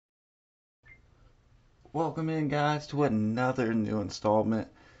Welcome in, guys, to another new installment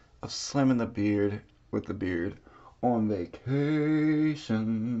of Slim the Beard with the Beard on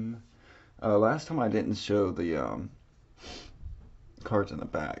vacation. Last time I didn't show the cards in the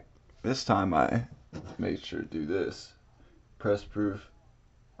back. This time I made sure to do this. Press proof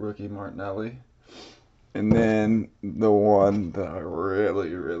rookie Martinelli. And then the one that I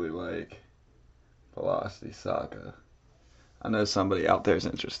really like, Velocity Saka. I know somebody out there is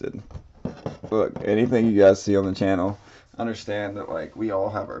interested. Look, anything you guys see on the channel, understand that like we all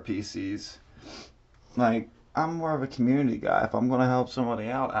have our PCs. Like, I'm more of a community guy. If I'm gonna help somebody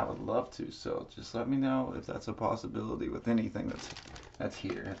out, I would love to. So just let me know if that's a possibility with anything that's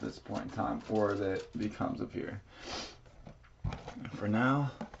here at this point in time, or that becomes of here. For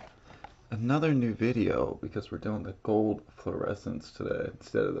now, another new video because we're doing the gold fluorescence today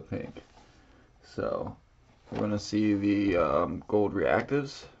instead of the pink. So we're gonna see the gold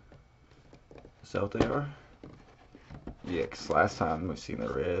reactives. Is that what they are? Yeah, because last time we've seen the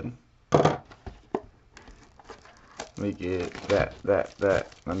red. Let me get that.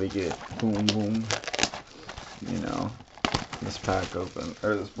 Let me get boom, boom. You know, this pack open,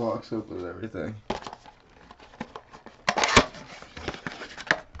 or this box open with everything.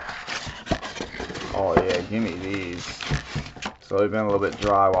 Oh yeah, give me these. So they've been a little bit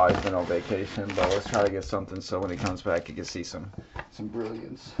dry while he's been on vacation, but let's try to get something so when he comes back he can see some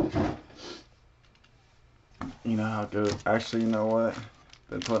brilliance. You know how it goes. Actually, you know what?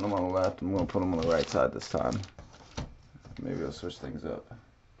 Been putting them on the left. I'm going to put them on the right side this time. Maybe I'll switch things up.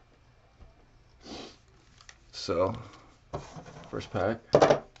 So, first pack.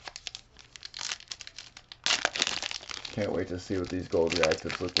 Can't wait to see what these gold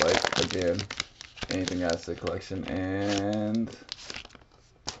reactives look like. Again, anything adds to the collection. And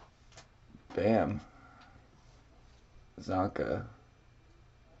bam. Zanka.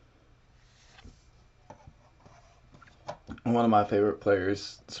 One of my favorite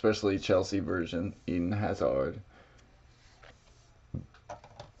players, especially Chelsea version, Eden Hazard.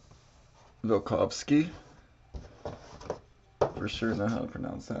 Vilkovsky. For sure know how to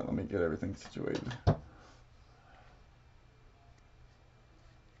pronounce that. Let me get everything situated.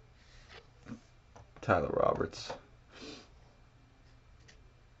 Tyler Roberts.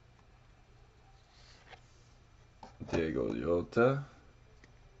 Diego Jota.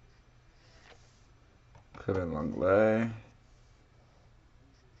 Kevin Langley.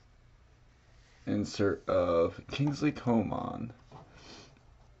 Insert of Kingsley Coman.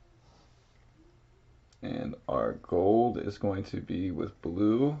 And our gold is going to be with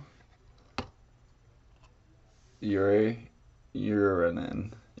blue.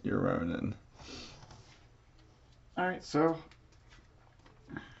 Urinen. Alright, so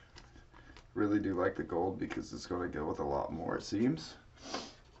really do like the gold because it's going to go with a lot more, it seems.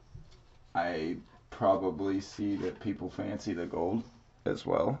 I probably see that people fancy the gold as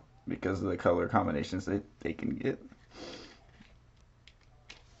well because of the color combinations that they can get.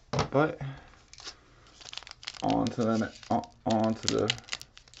 But on to the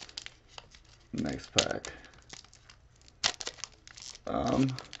next pack. Well,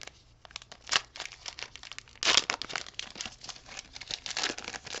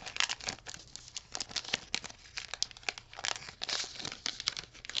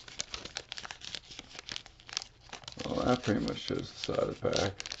 that pretty much shows the side of the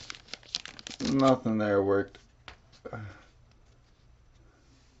pack. Nothing there worked.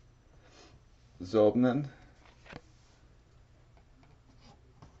 Zobnin.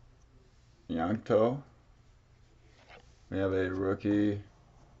 Yankto. We have a rookie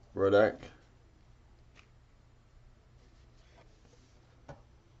Rodek.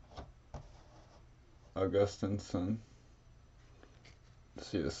 Augustinsson.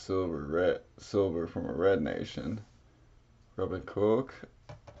 See a silver from a red nation. Robin Cook.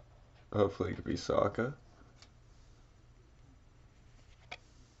 Hopefully it could be Saka.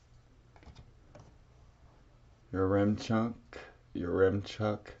 Yaremchuk.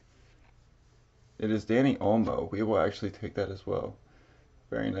 It is Danny Olmo. We will actually take that as well.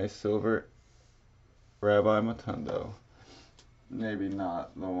 Very nice silver. Rabbi Matundo. Maybe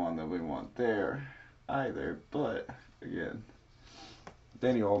not the one that we want there either, but again,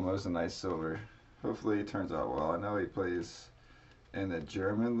 Danny Olmo is a nice silver. Hopefully it turns out well. I know he plays in the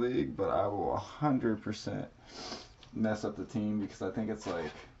German league, but I will 100% mess up the team because I think it's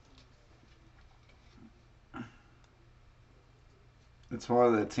like it's one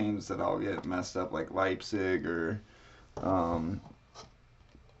of the teams that I'll get messed up, like Leipzig or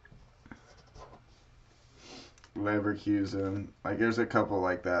Leverkusen. Like there's a couple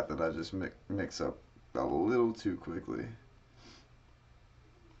like that that I just mix up a little too quickly.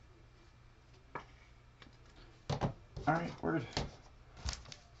 Alright, word.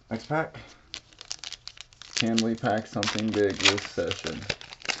 Next pack. Can we pack something big this session?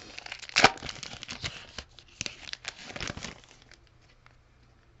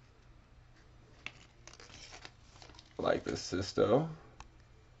 I like this Sisto.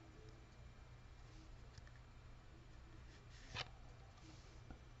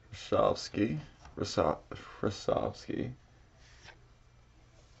 Rosovsky,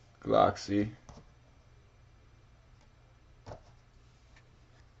 Gloxy,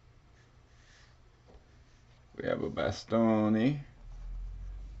 we have a Bastoni,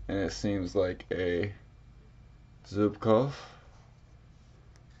 and it seems like a Zubkov,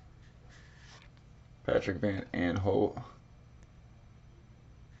 Patrick Van Aanholt,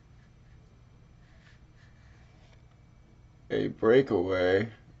 a breakaway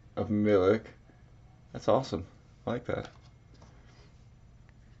of Milik. That's awesome. I like that.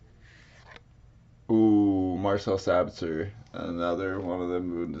 Ooh, Marcel Sabitzer, another one of the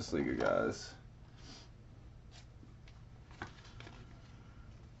Bundesliga guys.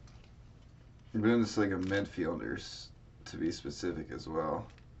 Bundesliga midfielders, to be specific as well.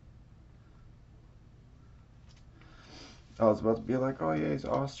 I was about to be like, oh yeah, he's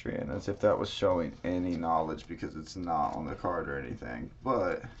Austrian, as if that was showing any knowledge, because it's not on the card or anything.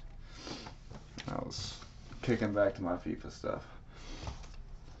 But I was kicking back to my FIFA stuff.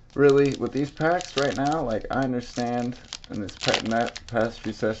 Really, with these packs right now, like, I understand in this past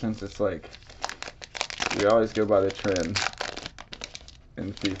few sessions, it's like we always go by the trend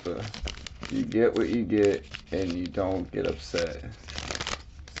in FIFA. You get what you get, and you don't get upset.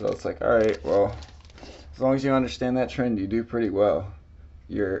 So it's like, alright, well, as long as you understand that trend, you do pretty well.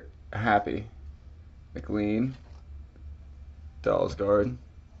 You're happy. McLean, Dalsgaard,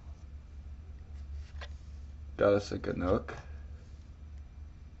 got us a Ganook,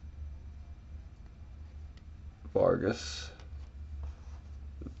 Vargas,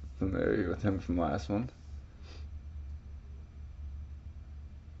 familiar with him from last one.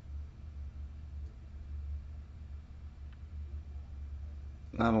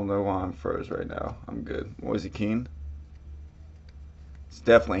 I don't know why I'm froze right now. I'm good. Moisey Keane. It's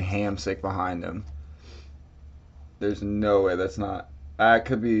definitely Hamsick behind him. There's no way that's not. That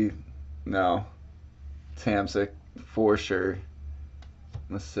could be. No. It's Hamsick for sure.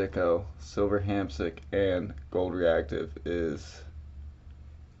 Masiko, Silver Hamsick, and Gold Reactive is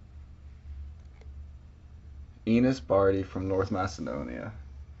Enos Barty from North Macedonia.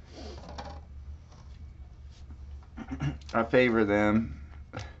 I favor them.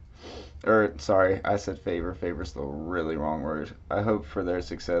 Or, sorry, I said favor. Favor's the really wrong word. I hope for their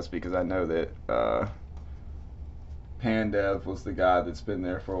success, because I know that Pandev was the guy that's been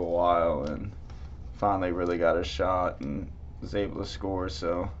there for a while and finally really got a shot and was able to score.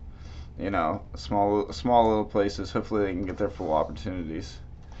 So, you know, small little places. Hopefully they can get their full opportunities.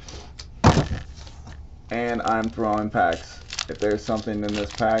 And I'm throwing packs. If there's something in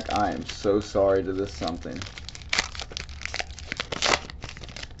this pack, I am so sorry to this something.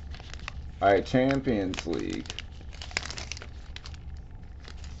 Alright, Champions League.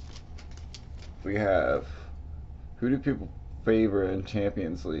 We have, who do people favor in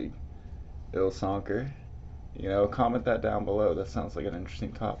Champions League? Ilsanker. You know, comment that down below. That sounds like an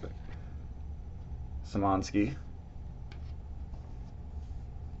interesting topic. Szymanski.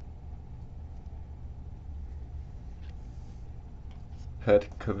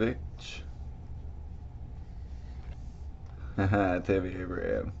 Petkovic. Tammy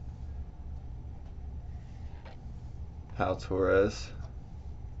Abraham. Pau Torres.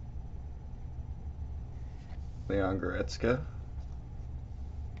 Leon Goretzka.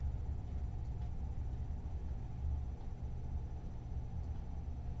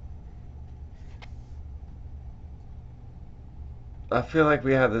 I feel like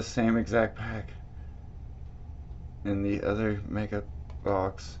we have the same exact pack in the other makeup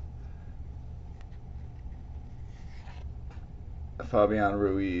box. Fabian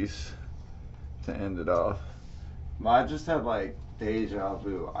Ruiz to end it off. I just had like deja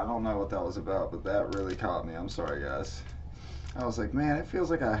vu. I don't know what that was about, but that really caught me. I'm sorry, guys. I was like, man, it feels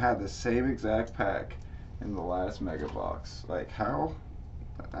like I had the same exact pack in the last mega box. Like, how?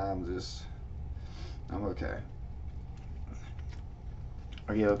 I'm okay.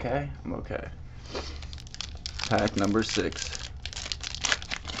 Are you okay? I'm okay. Pack number 6.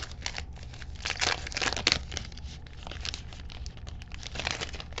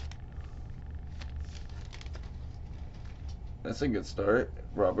 That's a good start.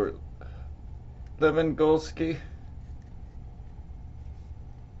 Robert Lewandowski.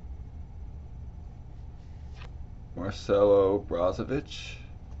 Marcelo Brozovic.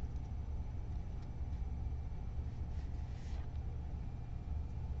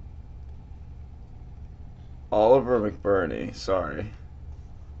 Oliver McBurney, sorry.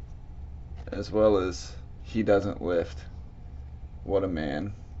 As well as he doesn't lift. What a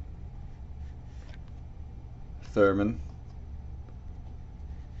man. Thurman.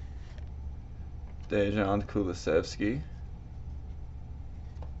 Dejan Kulusevski.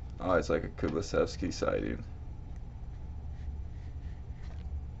 Oh, it's like a Kulusevski sighting.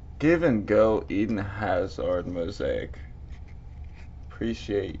 Give and go, Eden Hazard, Mosaic.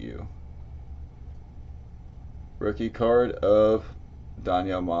 Appreciate you. Rookie card of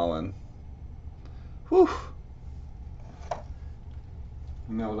Daniel Malin. Whew.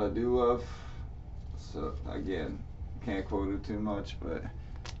 You know what I do love? So, again, can't quote it too much, but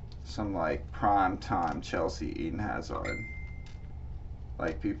some like prime time Chelsea Eden Hazard.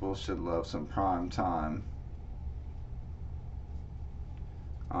 Like, people should love some prime time.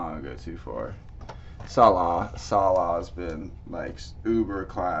 I don't go too far. Salah has been like uber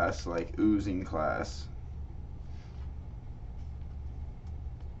class, like oozing class.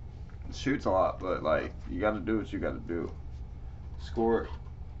 Shoots a lot, but like you got to do what you got to do. Score.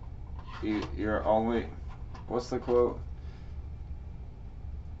 You're only. What's the quote?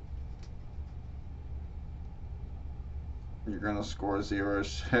 You're gonna score zero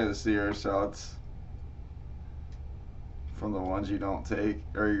shots from the ones you don't take,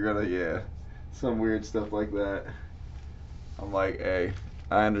 or you're gonna some weird stuff like that. I'm like, hey,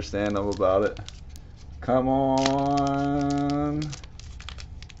 I understand. I'm about it. Come on,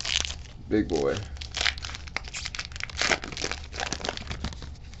 big boy.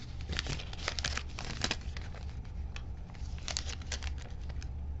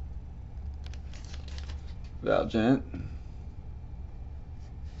 Valgent.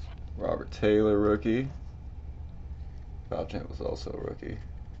 Robert Taylor, rookie. Valgent was also a rookie.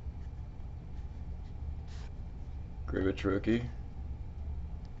 Grivich, rookie.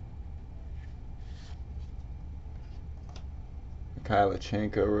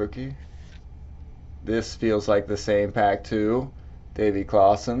 Mikhailichenko, rookie. This feels like the same pack too. Davy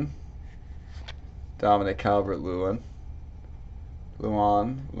Clausen. Dominic Calvert-Lewin.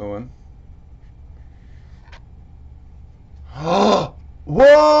 Lewin. Oh!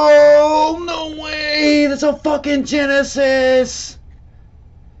 Whoa! No way! That's a fucking Genesis!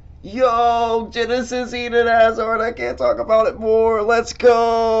 Yo, Genesis Eden Hazard. I can't talk about it more. Let's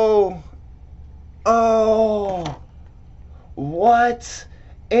go! Oh! What?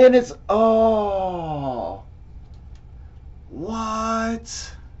 And it's... Oh!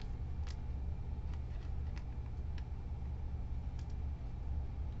 What?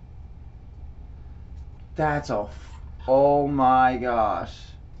 That's a... Oh my gosh.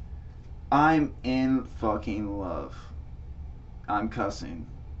 I'm in fucking love. I'm cussing.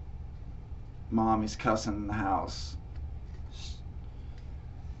 Mommy's cussing in the house.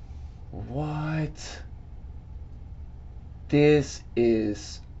 What? This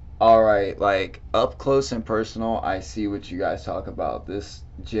is... Alright, like, up close and personal, I see what you guys talk about. This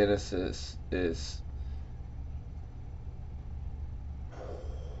Genesis is...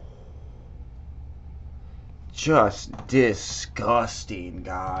 just disgusting,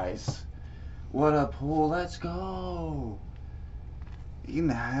 guys. What a pull. Let's go. Eden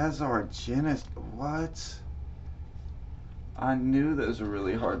Hazard, Genesis. What? I knew those were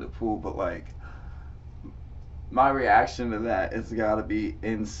really hard to pull, but like, my reaction to that has got to be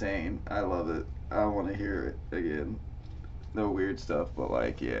insane. I love it. I want to hear it again. No weird stuff, but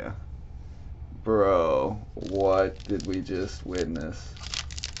like, yeah. Bro, what did we just witness?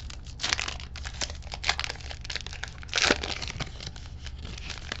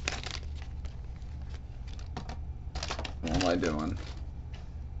 What am I doing?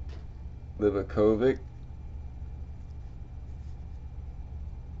 Livakovic.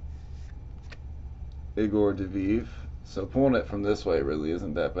 Igor Diviv. So pulling it from this way really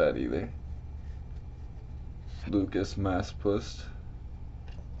isn't that bad either. Lucas Maspust.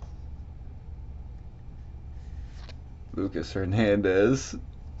 Lucas Hernandez.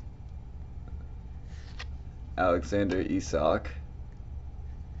 Alexander Isak.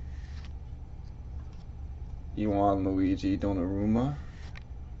 Iwan Luigi Donnarumma.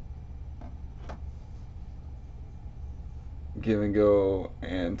 Give and go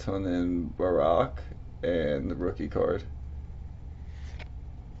Antonin Barak. And the rookie card.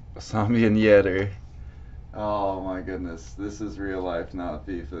 Samian Yetter. Oh my goodness. This is real life, not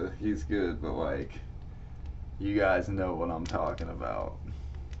FIFA. He's good, but like, you guys know what I'm talking about.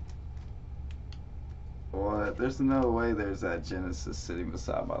 What? There's no way there's that Genesis sitting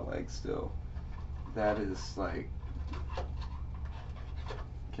beside my leg still. That is like...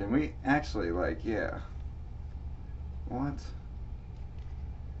 Can we actually, like, yeah. What?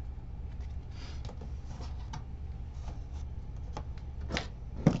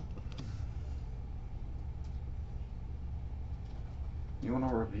 You want a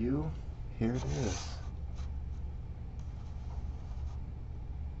review? Here it is.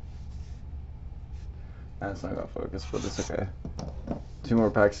 That's not gonna focus, but it's okay. 2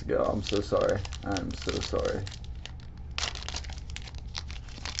 more packs to go. I'm so sorry. I'm so sorry.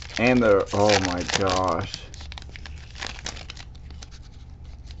 And the, oh my gosh.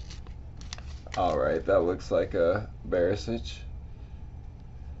 Alright, that looks like a Barisic.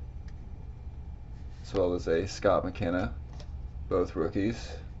 As well as a Scott McKenna. Both rookies.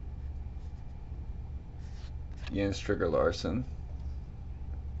 Jens Trigger Larson.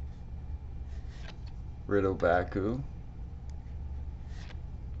 Riddle Baku.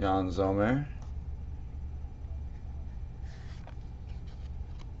 Jan Zomer.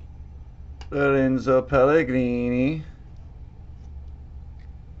 Lorenzo Pellegrini.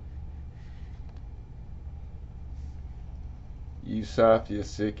 Yusuf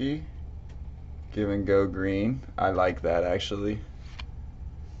Yasiki. Give and go green. I like that actually.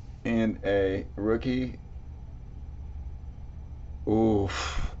 And a rookie.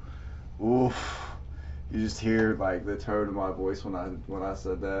 Oof. Oof. You just hear like the tone of my voice when I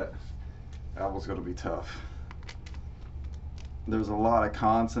said that. That was gonna be tough. There's a lot of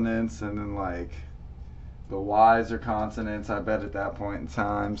consonants, and then like the Y's are consonants, I bet at that point in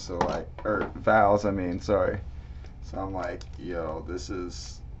time. So like, or vowels, I mean, sorry. So I'm like, yo, this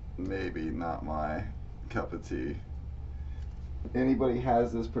is maybe not my cup of tea. Anybody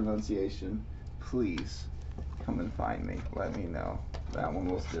has this pronunciation, please come and find me. Let me know. That one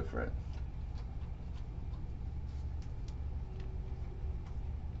was different.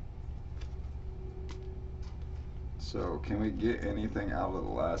 So can we get anything out of the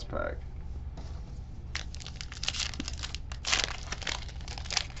last pack?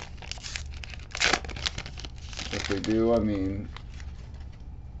 If we do, I mean,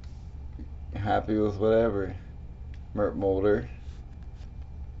 happy with whatever. Mert Mulder.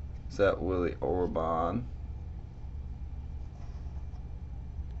 Is that Willie Orban?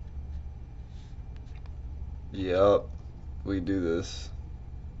 Yup, we do this.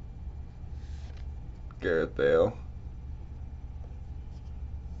 Gareth Bale.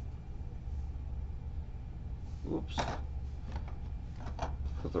 Whoops.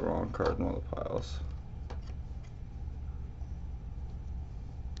 Put the wrong card in one of the piles.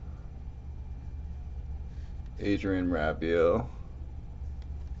 Adrian Rabiot.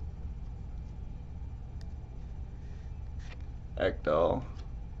 Ekdal.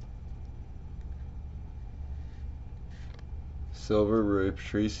 Silver Rui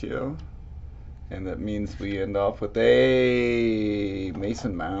Patricio. And that means we end off with a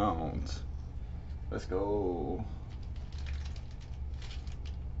Mason Mount. Let's go.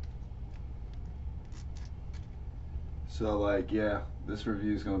 So like, yeah, this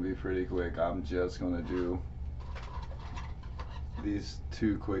review is going to be pretty quick. I'm just going to do these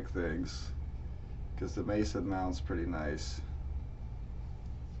 2 quick things because the Mason Mount's pretty nice.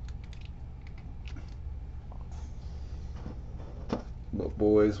 But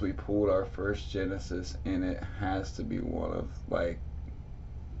boys, we pulled our first Genesis, and it has to be one of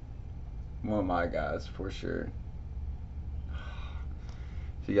my guys for sure.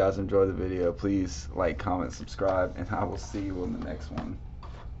 If you guys enjoyed the video, please like, comment, subscribe, and I will see you on the next one.